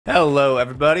Hello,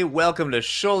 everybody. Welcome to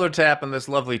Shoulder Tap on this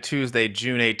lovely Tuesday,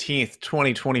 June 18th,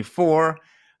 2024.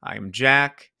 I'm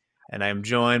Jack, and I'm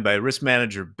joined by risk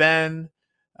manager Ben.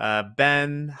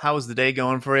 Ben, how's the day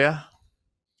going for you?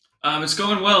 It's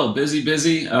going well. Busy,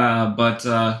 but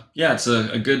yeah, it's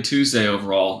a good Tuesday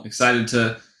overall. Excited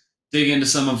to dig into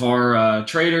some of our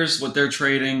traders, what they're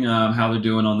trading, how they're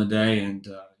doing on the day, and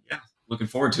yeah, looking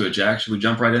forward to it, Jack. Should we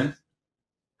jump right in?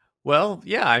 Well,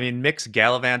 yeah, I mean, Mick's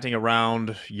gallivanting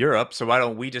around Europe, so why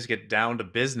don't we just get down to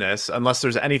business? Unless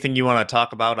there's anything you want to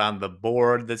talk about on the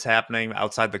board that's happening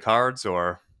outside the cards,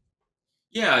 or.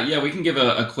 Yeah, we can give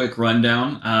a quick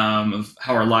rundown of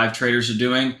how our live traders are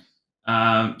doing.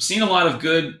 Seeing a lot of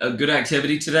good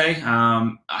activity today.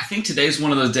 I think today's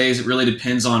one of those days. It really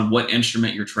depends on what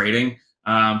instrument you're trading,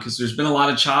 because there's been a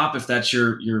lot of chop. If that's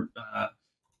your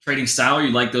trading style, you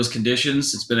like those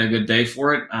conditions, it's been a good day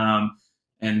for it.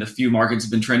 And a few markets have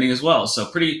been trending as well. So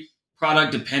pretty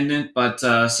product dependent. But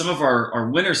some of our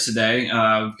winners today,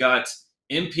 we've got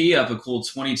MP up a cool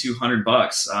 2,200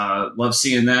 bucks. Love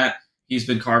seeing that. He's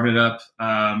been carving it up.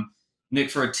 Nick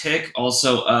for a tick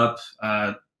also up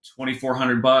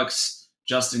 2,400 bucks.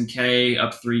 Justin K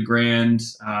up 3 grand.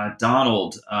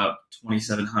 Donald up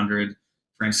 2,700.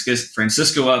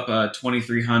 Francisco up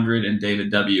 2,300, and David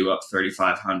W up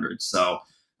 3,500. So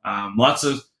lots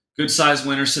of good size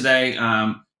winners today.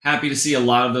 Happy to see a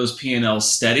lot of those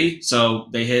P&Ls steady. So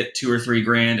they hit 2 or 3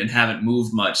 grand and haven't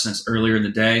moved much since earlier in the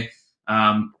day.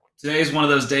 Today is one of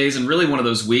those days and really one of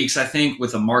those weeks, I think,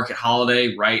 with a market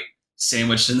holiday right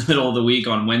sandwiched in the middle of the week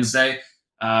on Wednesday,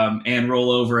 and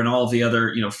rollover and all of the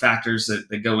other factors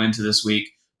that go into this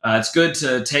week. It's good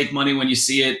to take money when you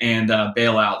see it and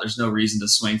bail out. There's no reason to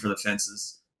swing for the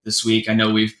fences this week. I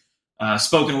know we've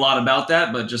spoken a lot about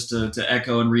that, but just to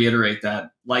echo and reiterate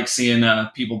that, like seeing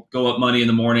people go up money in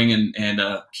the morning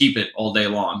and keep it all day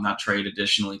long, not trade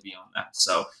additionally beyond that.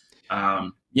 So,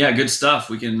 yeah, good stuff.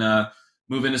 We can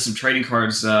move into some trading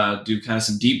cards, do kind of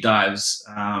some deep dives.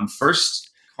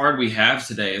 First card we have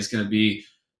today is going to be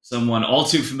someone all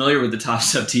too familiar with the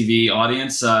Topstep TV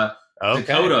audience, Okay.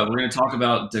 Dakota. We're going to talk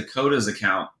about Dakota's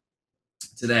account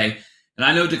today. And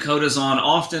I know Dakota's on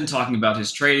often talking about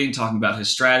his trading, talking about his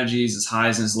strategies, his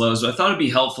highs and his lows. But I thought it'd be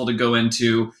helpful to go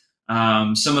into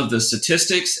some of the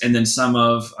statistics and then some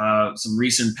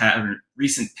recent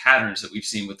patterns that we've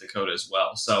seen with Dakota as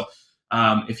well. So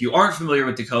if you aren't familiar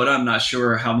with Dakota, I'm not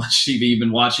sure how much TV you've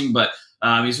been watching, but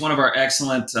he's one of our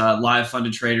excellent live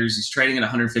funded traders. He's trading at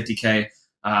 150K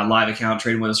live account,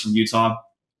 trading with us from Utah,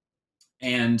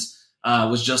 and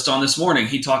was just on this morning.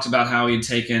 He talked about how he had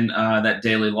taken that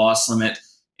daily loss limit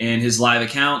in his live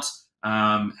account,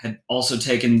 had also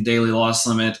taken daily loss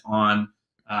limit on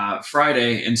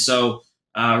Friday. And so,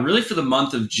 really, for the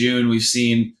month of June, we've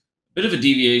seen a bit of a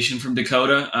deviation from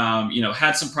Dakota.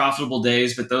 Had some profitable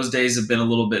days, but those days have been a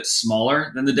little bit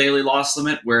smaller than the daily loss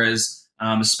limit. Whereas,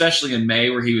 especially in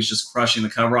May, where he was just crushing the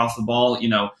cover off the ball,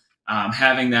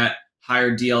 having that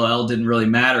higher DLL didn't really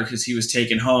matter because he was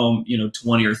taking home,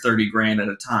 20 or 30 grand at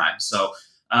a time. So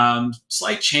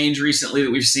slight change recently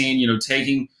that we've seen,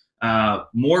 taking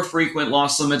more frequent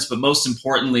loss limits, but most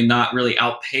importantly, not really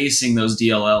outpacing those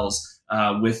DLLs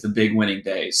with the big winning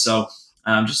days. So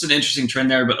just an interesting trend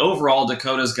there. But overall,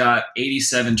 Dakota's got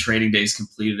 87 trading days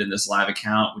completed in this live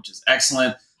account, which is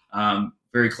excellent.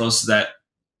 Very close to that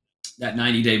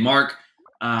 90-day mark.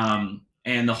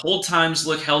 And the hold times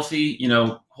look healthy,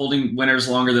 holding winners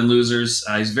longer than losers.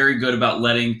 He's very good about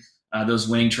letting those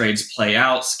winning trades play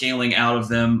out, scaling out of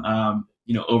them,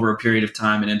 over a period of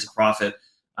time and into profit.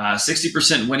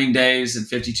 60% winning days and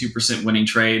 52% winning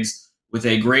trades with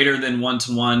a greater than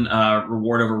one-to-one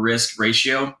reward over risk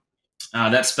ratio.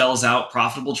 That spells out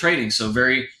profitable trading. So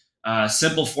very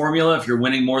simple formula. If you're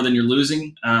winning more than you're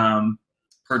losing,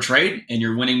 per trade, and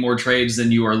you're winning more trades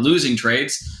than you are losing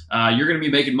trades, you're going to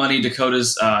be making money.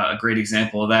 Dakota's a great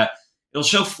example of that. It'll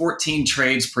show 14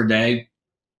 trades per day.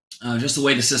 Just the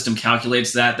way the system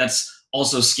calculates that, that's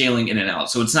also scaling in and out.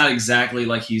 So it's not exactly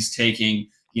like he's taking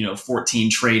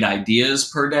 14 trade ideas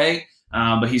per day,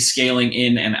 but he's scaling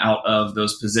in and out of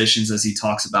those positions, as he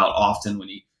talks about often when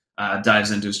he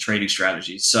dives into his trading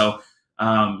strategies. So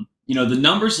the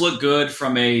numbers look good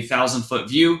from a 1,000-foot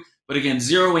view. But again,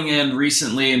 zeroing in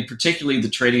recently, and particularly the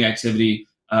trading activity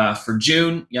for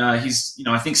June, he's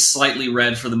I think slightly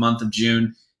red for the month of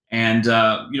June, and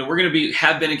we're going to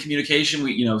have been in communication.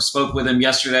 We spoke with him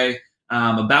yesterday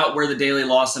about where the daily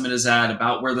loss limit is at,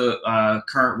 about where the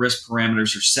current risk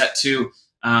parameters are set to,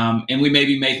 and we may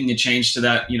be making a change to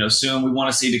that soon. We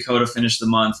want to see Dakota finish the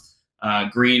month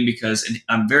green, because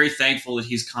I'm very thankful that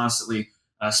he's constantly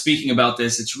speaking about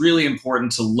this. It's really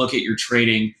important to look at your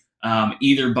trading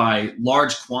either by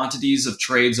large quantities of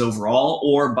trades overall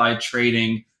or by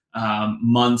trading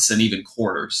months and even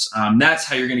quarters. That's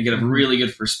how you're going to get a really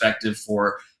good perspective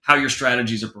for how your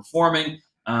strategies are performing,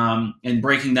 and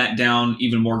breaking that down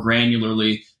even more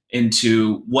granularly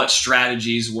into what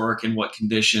strategies work in what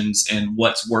conditions and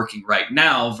what's working right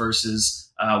now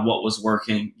versus what was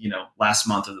working, last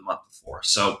month or the month before.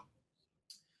 So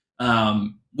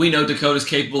we know Dakota's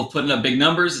capable of putting up big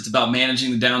numbers. It's about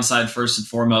managing the downside first and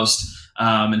foremost.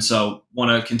 And so want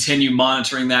to continue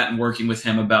monitoring that and working with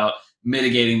him about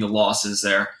mitigating the losses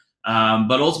there.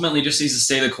 But ultimately just needs to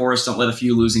stay the course. Don't let a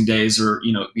few losing days or,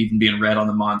 even being red on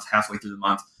the month, halfway through the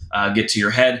month, get to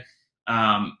your head.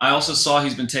 I also saw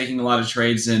he's been taking a lot of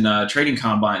trades in trading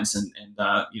combines, and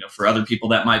for other people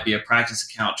that might be a practice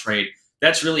account trade.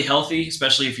 That's really healthy,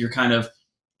 especially if you're kind of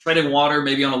treading water,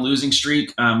 maybe on a losing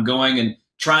streak, going and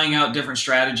trying out different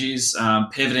strategies,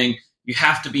 pivoting. You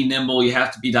have to be nimble. You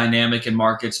have to be dynamic in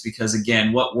markets because,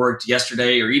 again, what worked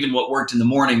yesterday or even what worked in the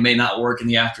morning may not work in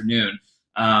the afternoon.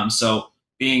 So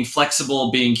being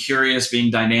flexible, being curious, being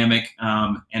dynamic,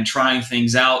 and trying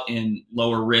things out in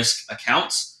lower risk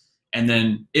accounts. And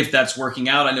then if that's working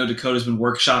out, I know Dakota's been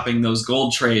workshopping those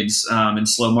gold trades in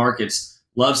slow markets.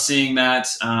 Love seeing that.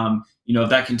 If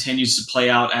that continues to play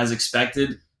out as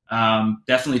expected,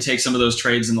 definitely take some of those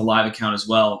trades in the live account as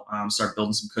well. Start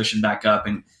building some cushion back up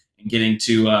and getting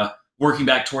to working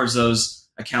back towards those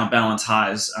account balance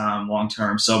highs long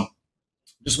term. So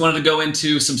just wanted to go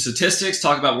into some statistics,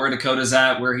 talk about where Dakota's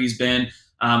at, where he's been.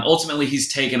 Ultimately,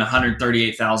 he's taken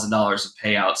 $138,000 of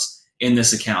payouts in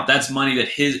this account. That's money that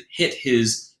hit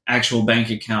his actual bank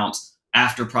account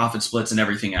after profit splits and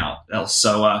everything else.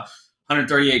 So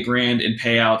 138 grand in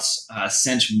payouts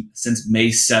since May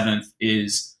 7th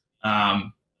is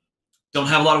don't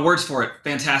have a lot of words for it.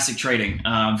 Fantastic trading,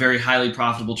 very highly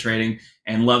profitable trading,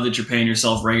 and love that you're paying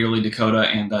yourself regularly, Dakota.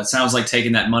 And it sounds like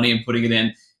taking that money and putting it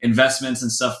in investments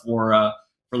and stuff for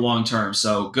long term.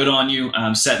 So good on you,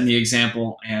 setting the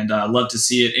example, and love to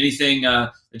see it. Anything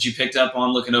that you picked up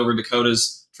on looking over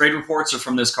Dakota's trade reports or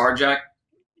from this card, Jack?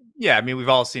 Yeah, I mean, we've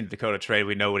all seen Dakota trade.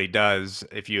 We know what he does.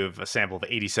 If you have a sample of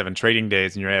 87 trading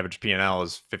days and your average P&L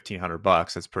is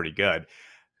 $1,500, that's pretty good.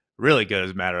 Really good, as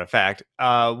a matter of fact.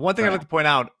 One thing I'd like to point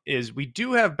out is we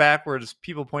do have backwards.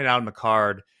 People point out in the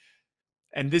card,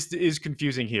 and this is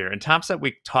confusing here. In Topstep,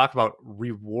 we talk about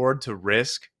reward to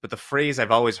risk, but the phrase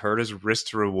I've always heard is risk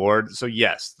to reward. So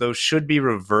yes, those should be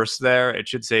reversed there. It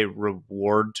should say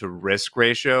reward to risk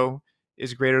ratio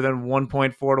is greater than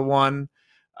 1.4 to 1.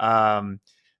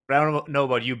 But I don't know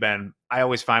about you, Ben. I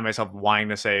always find myself wanting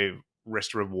to say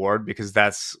risk to reward because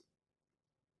that's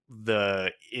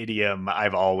the idiom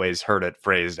I've always heard it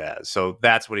phrased as. So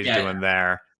that's what he's doing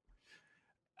there.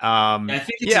 I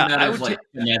think it's a matter of like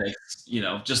phonetics,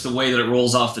 just the way that it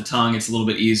rolls off the tongue. It's a little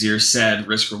bit easier said,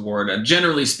 risk reward.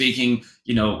 Generally speaking,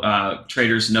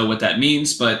 traders know what that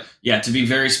means, but yeah, to be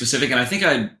very specific, and I think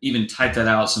I even typed that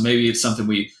out. So maybe it's something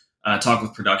we talk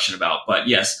with production about, but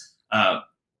yes,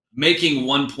 making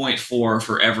 1.4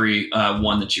 for every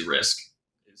one that you risk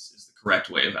is the correct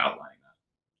way of outlining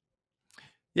that.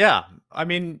 Yeah. I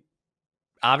mean,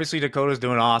 obviously Dakota's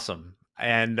doing awesome.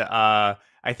 And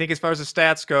I think as far as the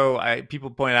stats go,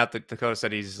 people point out that Dakota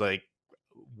said he's like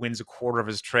wins a quarter of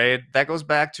his trade. That goes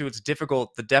back to it's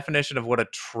difficult. The definition of what a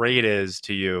trade is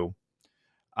to you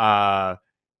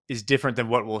is different than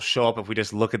what will show up if we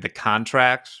just look at the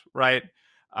contracts, right?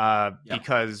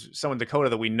 Because someone Dakota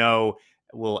that we know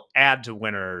will add to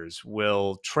winners,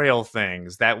 will trail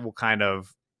things, that will kind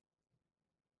of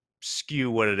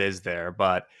skew what it is there.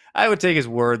 But I would take his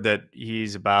word that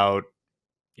he's about,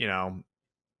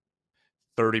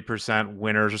 30%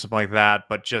 winners or something like that,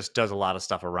 but just does a lot of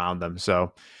stuff around them.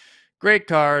 So great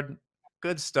card.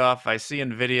 Good stuff. I see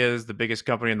NVIDIA is the biggest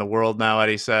company in the world now,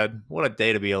 Eddie said. What a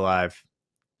day to be alive.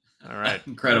 All right.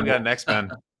 Incredible. What we got next, Ben?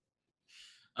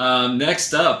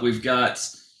 Next up, we've got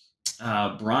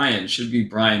Brian. Should be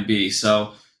Brian B.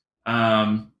 So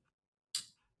Brian,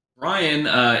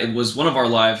 it was one of our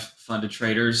live funded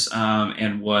traders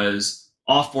and was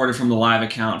off-boarded from the live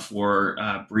account for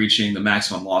breaching the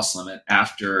maximum loss limit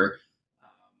after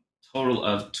a total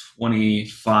of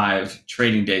 25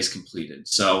 trading days completed.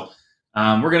 So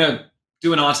we're going to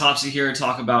do an autopsy here,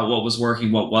 talk about what was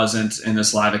working, what wasn't in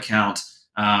this live account.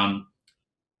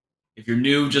 If you're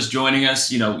new, just joining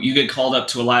us, you get called up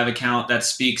to a live account. That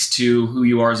speaks to who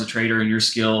you are as a trader and your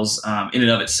skills in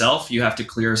and of itself. You have to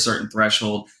clear a certain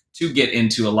threshold to get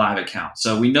into a live account.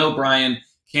 So we know Brian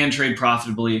can trade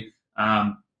profitably.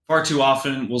 Far too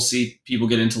often, we'll see people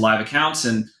get into live accounts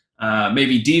and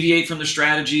maybe deviate from the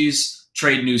strategies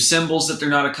trade new symbols that they're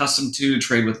not accustomed to,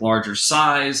 trade with larger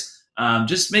size,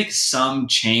 just make some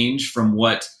change from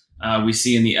what we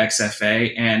see in the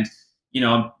XFA. And,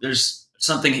 there's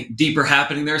something deeper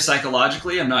happening there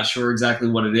psychologically. I'm not sure exactly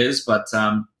what it is, but,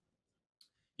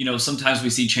 sometimes we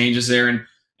see changes there.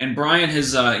 And Brian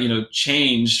has,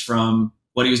 changed from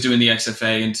what he was doing in the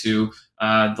XFA into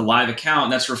the live account.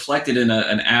 And that's reflected in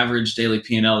an average daily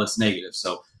P&L that's negative.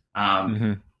 So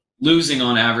losing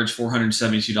on average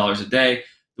 $472 a day.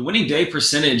 The winning day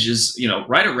percentage is,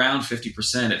 right around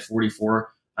 50% at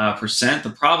 44%. The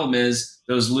problem is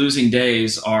those losing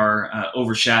days are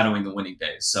overshadowing the winning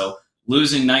days. So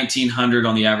losing 1,900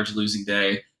 on the average losing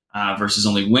day versus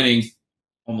only winning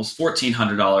almost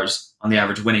 $1,400 on the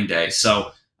average winning day.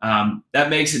 So that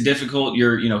makes it difficult.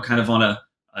 You're, kind of on a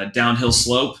downhill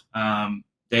slope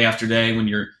day after day when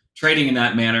you're trading in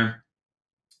that manner.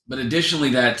 But additionally,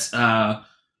 that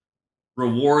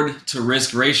reward to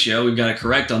risk ratio, we've got it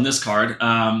correct on this card,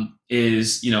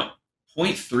 is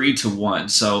 0.3 to 1.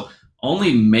 So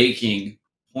only making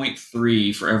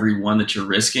 0.3 for every one that you're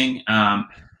risking.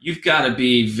 You've got to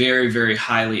be very, very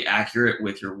highly accurate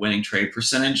with your winning trade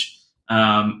percentage.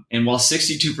 And while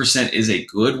 62% is a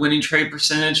good winning trade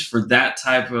percentage for that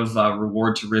type of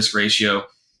reward to risk ratio,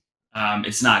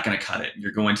 it's not going to cut it.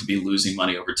 You're going to be losing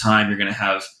money over time. You're going to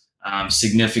have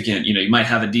significant, you might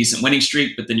have a decent winning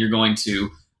streak, but then you're going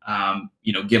to,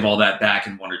 give all that back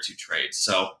in one or two trades.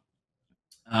 So,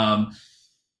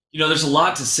 there's a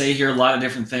lot to say here, a lot of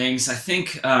different things. I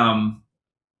think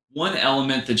one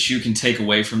element that you can take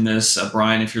away from this,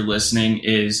 Brian, if you're listening,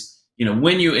 is,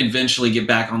 when you eventually get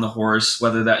back on the horse,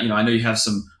 whether that, I know you have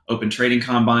some open trading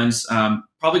combines,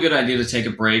 probably a good idea to take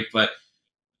a break, but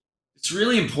it's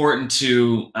really important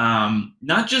to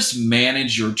not just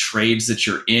manage your trades that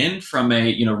you're in from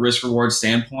a risk reward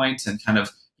standpoint and kind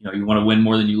of you want to win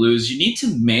more than you lose. You need to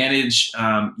manage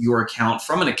your account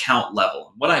from an account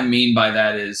level. What I mean by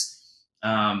that is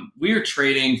we are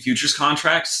trading futures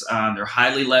contracts. They're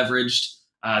highly leveraged.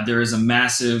 There is a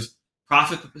massive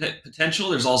profit potential.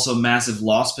 There's also massive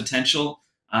loss potential.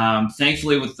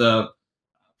 Thankfully, with the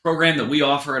program that we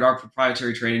offer at our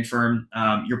proprietary trading firm,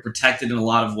 you're protected in a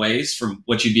lot of ways from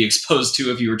what you'd be exposed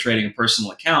to if you were trading a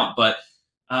personal account. But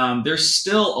there's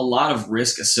still a lot of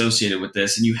risk associated with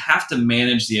this, and you have to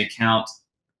manage the account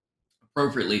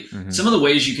appropriately. Some of the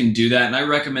ways you can do that, and I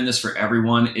recommend this for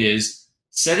everyone, is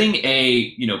setting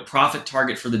a profit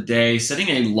target for the day, setting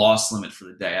a loss limit for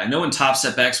the day. I know in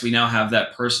Topstep X we now have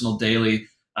that personal daily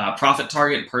profit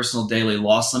target, personal daily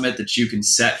loss limit that you can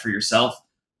set for yourself.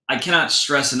 I cannot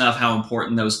stress enough how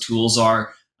important those tools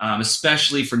are,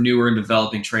 especially for newer and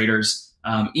developing traders,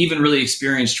 even really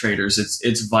experienced traders.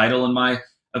 It's vital in my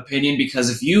opinion, because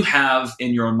if you have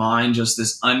in your mind just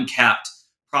this uncapped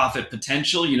profit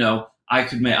potential,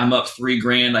 I'm up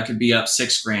 $3,000, I could be up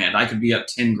 $6,000, I could be up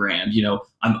 10 grand,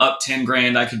 I'm up 10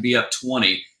 grand, I could be up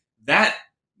 20. That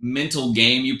mental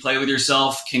game you play with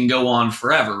yourself can go on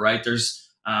forever, right? There's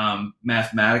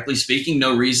mathematically speaking,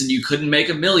 no reason you couldn't make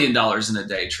 $1 million in a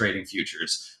day trading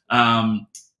futures. Of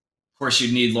course,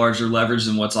 you'd need larger leverage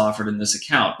than what's offered in this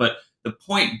account. But the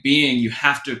point being, you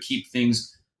have to keep things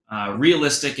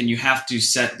realistic, and you have to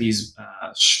set these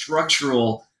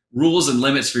structural rules and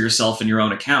limits for yourself in your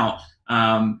own account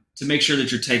to make sure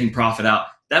that you're taking profit out.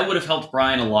 That would have helped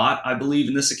Brian a lot, I believe,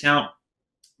 in this account.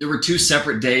 There were 2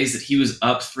 separate days that he was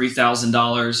up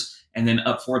 $3,000 and then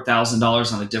up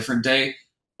 $4,000 on a different day,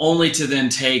 only to then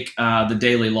take the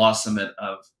daily loss limit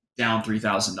of down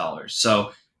 $3,000.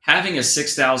 So having a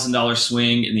 $6,000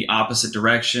 swing in the opposite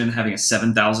direction, having a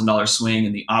 $7,000 swing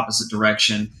in the opposite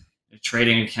direction,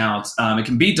 trading accounts, it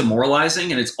can be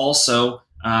demoralizing, and it's also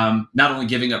not only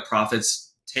giving up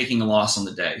profits, taking a loss on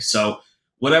the day. So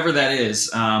whatever that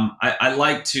is, I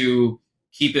like to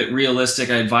keep it realistic.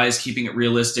 I advise keeping it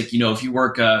realistic. If you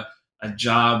work a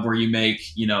job where you make,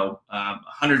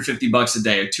 $150 a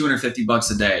day or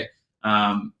 $250 a day,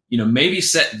 maybe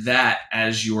set that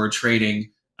as your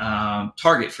trading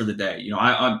target for the day.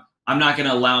 I'm not going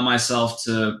to allow myself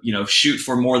to, shoot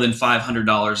for more than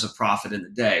 $500 of profit in the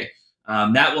day.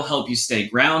 That will help you stay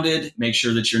grounded, make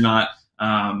sure that you're not,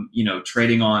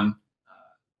 trading on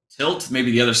tilt,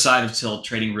 maybe the other side of tilt,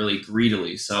 trading really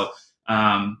greedily. So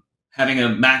having a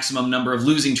maximum number of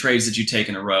losing trades that you take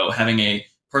in a row, having a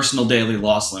personal daily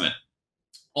loss limit,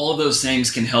 all of those things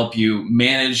can help you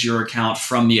manage your account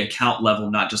from the account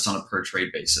level, not just on a per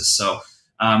trade basis. So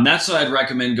that's what I'd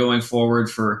recommend going forward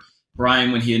for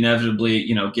Brian when he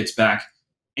inevitably, gets back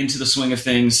into the swing of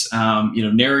things.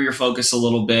 Narrow your focus a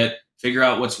little bit, figure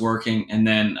out what's working, and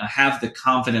then have the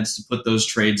confidence to put those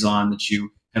trades on that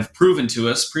you have proven to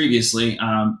us previously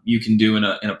you can do in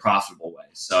a profitable way.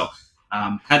 So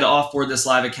had to offboard this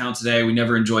live account today. We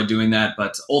never enjoyed doing that,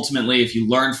 but ultimately, if you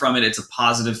learn from it, it's a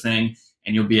positive thing,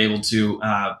 and you'll be able to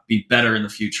be better in the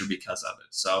future because of it.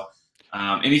 So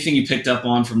anything you picked up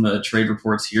on from the trade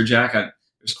reports here, Jack?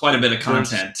 There's quite a bit of There's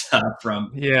content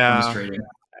from this yeah, trading.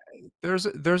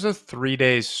 there's a 3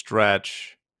 day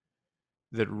stretch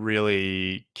that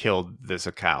really killed this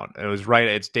account. It was right.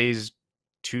 It's days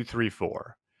 2, 3,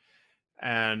 4,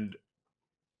 and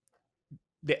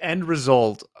the end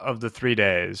result of the 3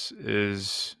 days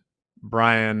is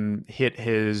Brian hit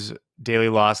his daily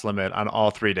loss limit on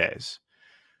all 3 days.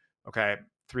 Okay,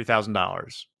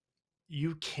 $3,000.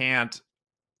 You can't,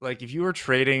 like, if you were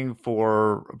trading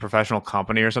for a professional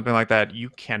company or something like that, you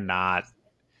cannot.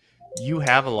 You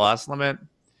have a loss limit.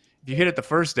 If you hit it the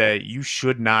first day, you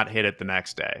should not hit it the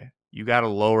next day. You got to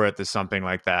lower it to something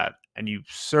like that, and you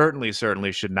certainly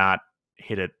should not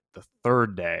hit it the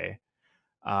third day.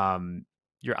 um,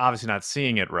 you're obviously not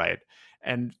seeing it right.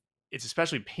 And it's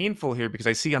especially painful here because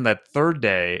I see on that third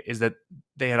day is that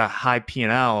they had a high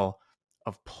P&L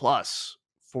of plus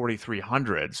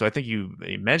 4,300. So I think you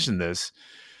mentioned this.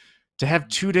 To have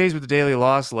 2 days with the daily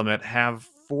loss limit, have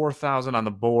 4,000 on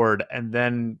the board, and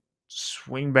then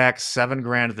swing back 7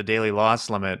 grand at the daily loss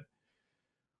limit,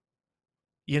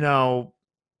 you know,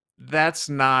 that's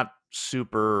not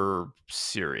super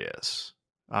serious,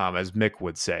 as Mick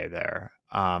would say there.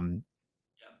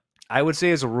 I would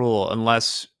say as a rule,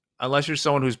 unless you're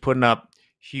someone who's putting up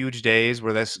huge days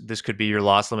where this could be your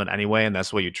loss limit anyway, and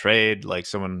that's what you trade, like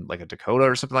someone like a Dakota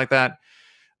or something like that.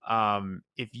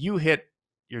 If you hit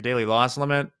your daily loss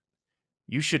limit,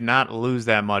 you should not lose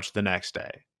that much the next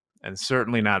day, and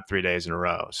certainly not 3 days in a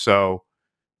row. So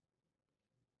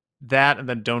that, and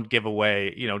then don't give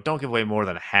away more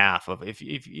than half of, if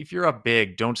you're up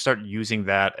big, don't start using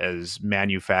that as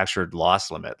manufactured loss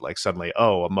limit. Like suddenly,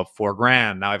 oh, I'm up 4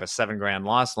 grand, now I have a 7 grand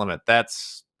loss limit.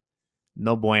 That's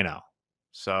no bueno.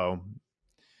 So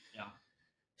Yeah,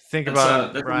 think about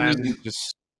it, that's a Brian. losing.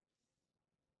 Just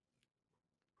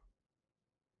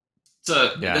yeah, I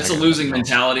That's think a I have losing nothing else.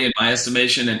 mentality in my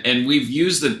estimation, and we've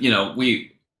used the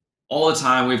we all the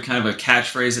time. We have kind of a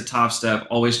catchphrase at TopStep: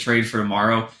 always trade for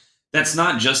tomorrow. That's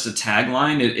not just a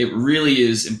tagline. It really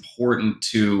is important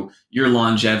to your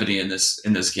longevity in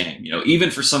this game. Even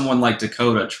for someone like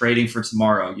Dakota, trading for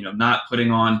tomorrow. Not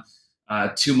putting on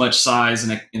too much size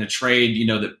in a trade.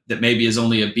 That maybe is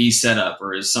only a B setup,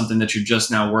 or is something that you're just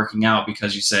now working out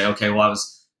because you say, okay, well, I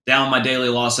was down my daily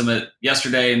loss limit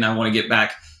yesterday, and I want to get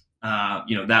back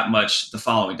that much the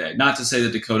following day. Not to say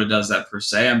that Dakota does that per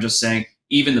se. I'm just saying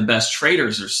even the best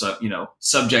traders are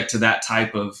subject to that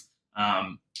type of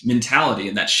mentality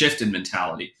and that shift in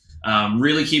mentality.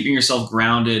 Really keeping yourself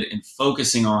grounded and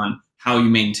focusing on how you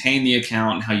maintain the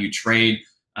account and how you trade,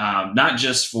 not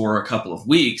just for a couple of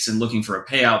weeks and looking for a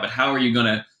payout, but how are you going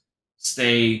to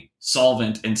stay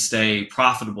solvent and stay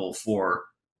profitable for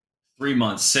 3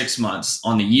 months, 6 months,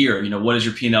 on the year? What is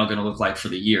your P&L going to look like for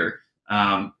the year?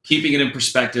 Keeping it in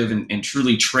perspective and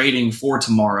truly trading for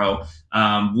tomorrow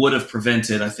would have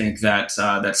prevented, I think, that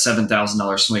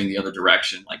 $7,000 swing the other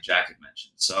direction, like Jack had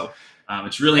mentioned. So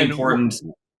it's really And important.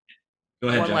 Go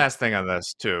ahead, one Jack. last thing on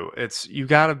this too. It's, you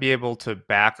got to be able to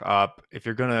back up if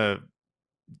you're going to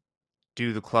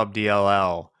do the club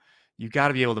DLL. You got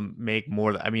to be able to make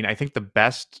more. I mean, I think the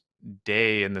best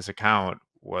day in this account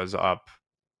was up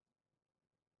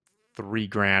 3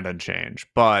 grand and change,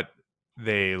 but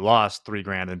they lost 3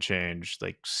 grand and change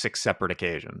like 6 separate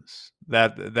occasions.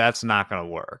 That's not going to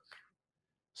work.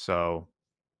 So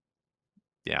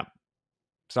yeah,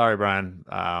 sorry, Brian.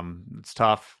 It's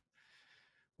tough.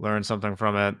 Learn something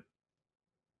from it.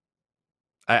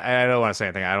 I don't want to say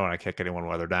anything. I don't want to kick anyone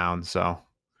while they're down. So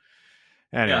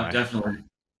Yeah, anyway, definitely.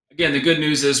 Again, the good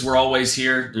news is we're always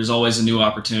here. There's always a new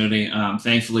opportunity.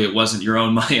 Thankfully, it wasn't your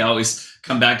own money. I always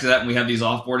come back to that when we have these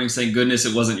offboardings. Thank goodness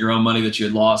it wasn't your own money that you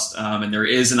had lost. And there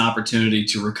is an opportunity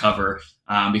to recover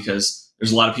because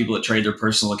there's a lot of people that trade their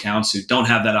personal accounts who don't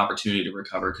have that opportunity to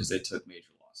recover because they took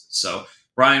major losses. So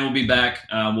Brian will be back.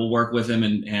 We'll work with him,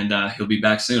 and he'll be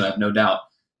back soon. I have no doubt.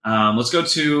 Let's go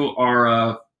to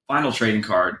our final trading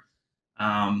card.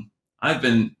 I've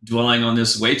been dwelling on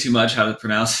this way too much, how to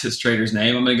pronounce this trader's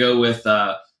name. I'm going to go with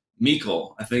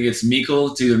Mikkel. I think it's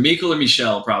Mikkel. It's either Mikkel or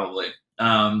Michelle, probably.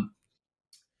 Mikkel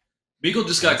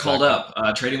just got called up,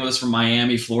 trading with us from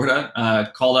Miami,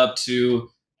 Florida. Called up to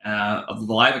the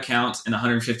live account in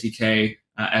 150K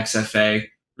XFA.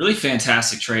 Really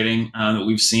fantastic trading that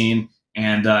we've seen.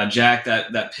 And Jack,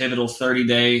 that pivotal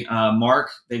 30-day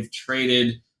mark, they've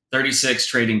traded 36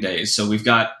 trading days. So we've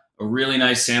got a really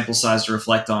nice sample size to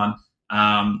reflect on.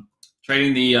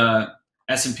 Trading the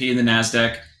S&P and the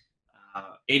NASDAQ,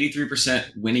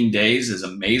 83% winning days is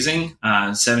amazing.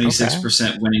 Okay.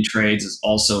 76% winning trades is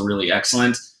also really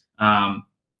excellent.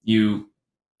 You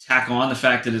tack on the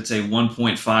fact that it's a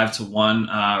 1.5 to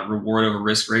 1 reward over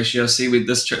risk ratio. See,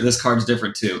 this card's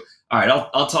different too. All right,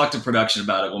 I'll talk to production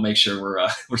about it. We'll make sure we're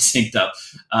we're synced up.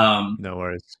 No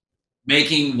worries.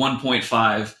 Making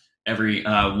 1.5 every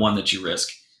one that you risk.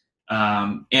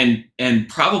 And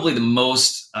probably the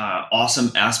most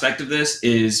awesome aspect of this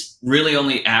is really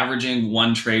only averaging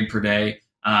one trade per day,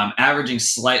 averaging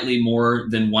slightly more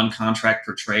than one contract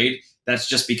per trade. That's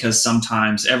just because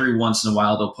sometimes every once in a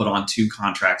while they'll put on two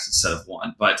contracts instead of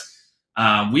one. But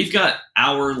we've got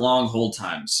hour-long hold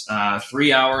times,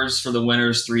 3 hours for the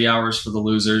winners, 3 hours for the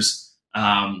losers.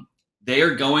 They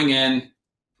are going in,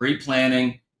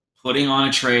 pre-planning, putting on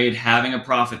a trade, having a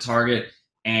profit target,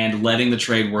 and letting the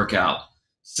trade work out.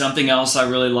 Something else I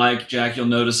really like, Jack, you'll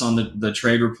notice on the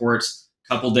trade reports,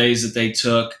 a couple days that they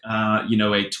took, a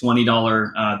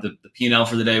 $20, the P&L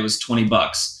for the day was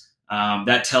 $20.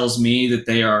 That tells me that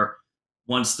they are,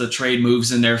 once the trade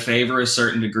moves in their favor a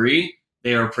certain degree,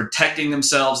 they are protecting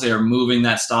themselves. They are moving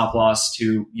that stop loss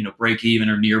to, break even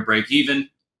or near break even,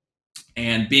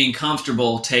 and being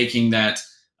comfortable taking that,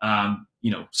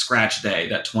 scratch day,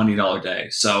 that $20 day.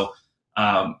 So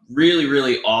really,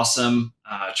 really awesome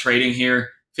trading here.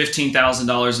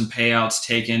 $15,000 in payouts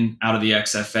taken out of the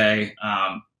XFA.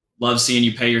 Love seeing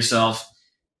you pay yourself,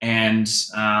 and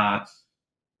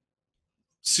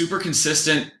super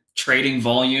consistent trading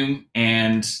volume.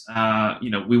 And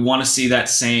we want to see that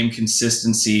same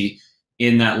consistency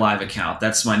in that live account.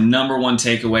 That's my number one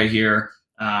takeaway here.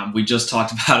 We just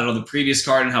talked about it on the previous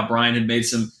card and how Brian had made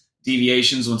some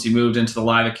deviations once he moved into the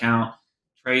live account.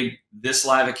 Trade this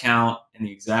live account in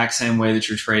the exact same way that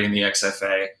you're trading the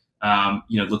XFA.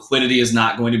 Liquidity is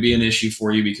not going to be an issue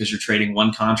for you because you're trading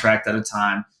one contract at a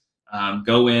time.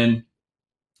 Go in,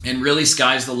 and really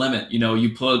sky's the limit.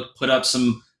 You put up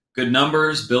some good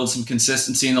numbers, build some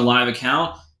consistency in the live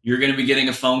account. You're going to be getting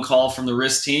a phone call from the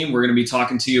risk team. We're going to be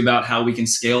talking to you about how we can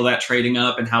scale that trading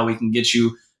up and how we can get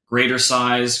you greater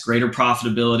size, greater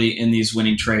profitability in these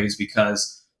winning trades,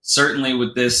 because certainly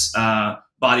with this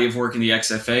body of work in the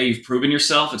XFA, you've proven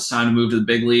yourself. It's time to move to the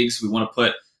big leagues. We want to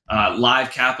put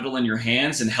live capital in your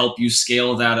hands and help you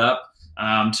scale that up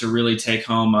to really take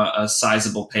home a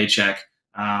sizable paycheck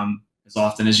as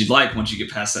often as you'd like once you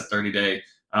get past that 30-day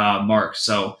mark.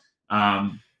 So,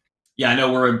 I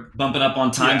know we're bumping up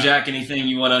on time, Yeah. Jack. Anything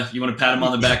you wanna pat him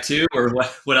on the back too, or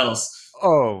what else?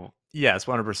 Oh, yes,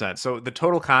 100%. So the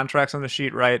total contracts on the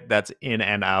sheet, right? That's in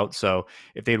and out. So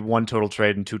if they had one total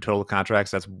trade and two total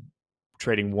contracts, that's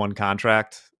trading one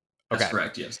contract. That's Okay.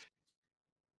 correct. Yes.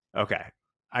 Okay.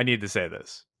 I need to say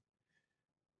this.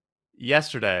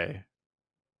 Yesterday,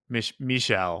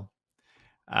 Michelle,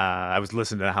 I was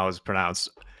listening to how it's pronounced,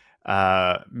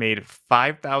 made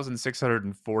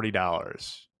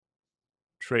 $5,640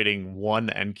 trading one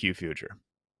NQ future,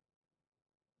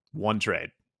 one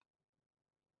trade.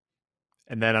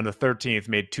 And then on the 13th,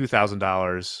 made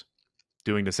 $2,000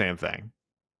 doing the same thing.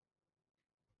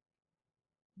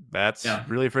 That's Yeah.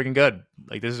 really freaking good.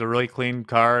 Like, this is a really clean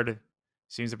card.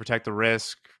 Seems to protect the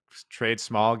risk. Trades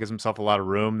small, gives himself a lot of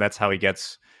room. That's how he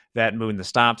gets that moving the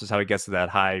stops. Is how he gets to that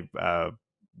high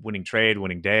winning trade,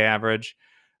 winning day average.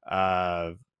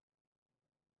 Uh,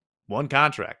 One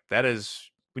contract. That is,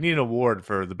 we need an award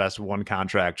for the best one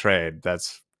contract trade.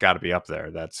 That's got to be up there.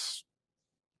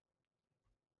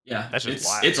 Yeah, That's just it's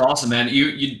wild. it's awesome, man.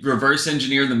 You reverse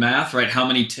engineer the math, right? How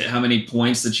many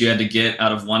points that you had to get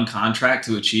out of one contract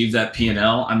to achieve that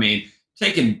P&L? I mean,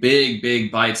 taking big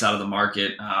bites out of the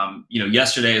market.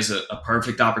 Yesterday is a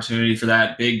perfect opportunity for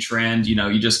that big trend.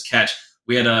 You just catch.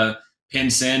 We had a Pin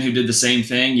Sin who did the same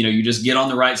thing. You just get on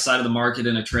the right side of the market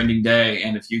in a trending day,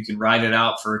 and if you can ride it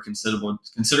out for a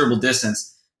considerable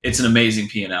distance, it's an amazing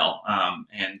P&L.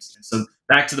 And so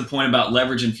back to the point about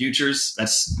leverage in futures,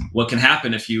 that's what can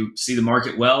happen if you see the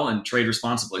market well and trade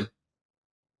responsibly.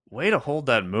 Way to hold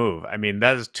that move. I mean,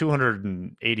 that is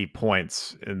 280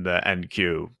 points in the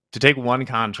NQ to take one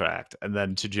contract and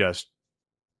then to just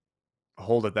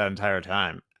hold it that entire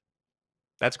time.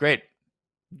 That's great.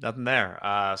 Nothing there.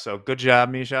 So good job,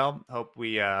 Michelle. Hope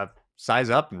we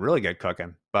size up and really get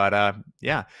cooking. But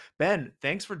yeah, Ben,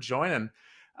 thanks for joining.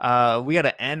 We got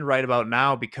to end right about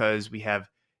now because we have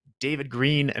David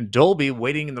Green and Dolby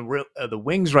waiting in the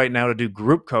wings right now to do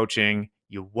group coaching.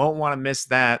 You won't want to miss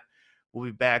that. We'll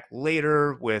be back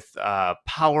later with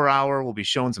Power Hour. We'll be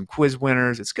showing some quiz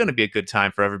winners. It's going to be a good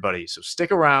time for everybody. So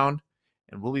stick around,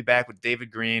 and we'll be back with David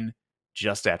Green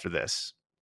just after this.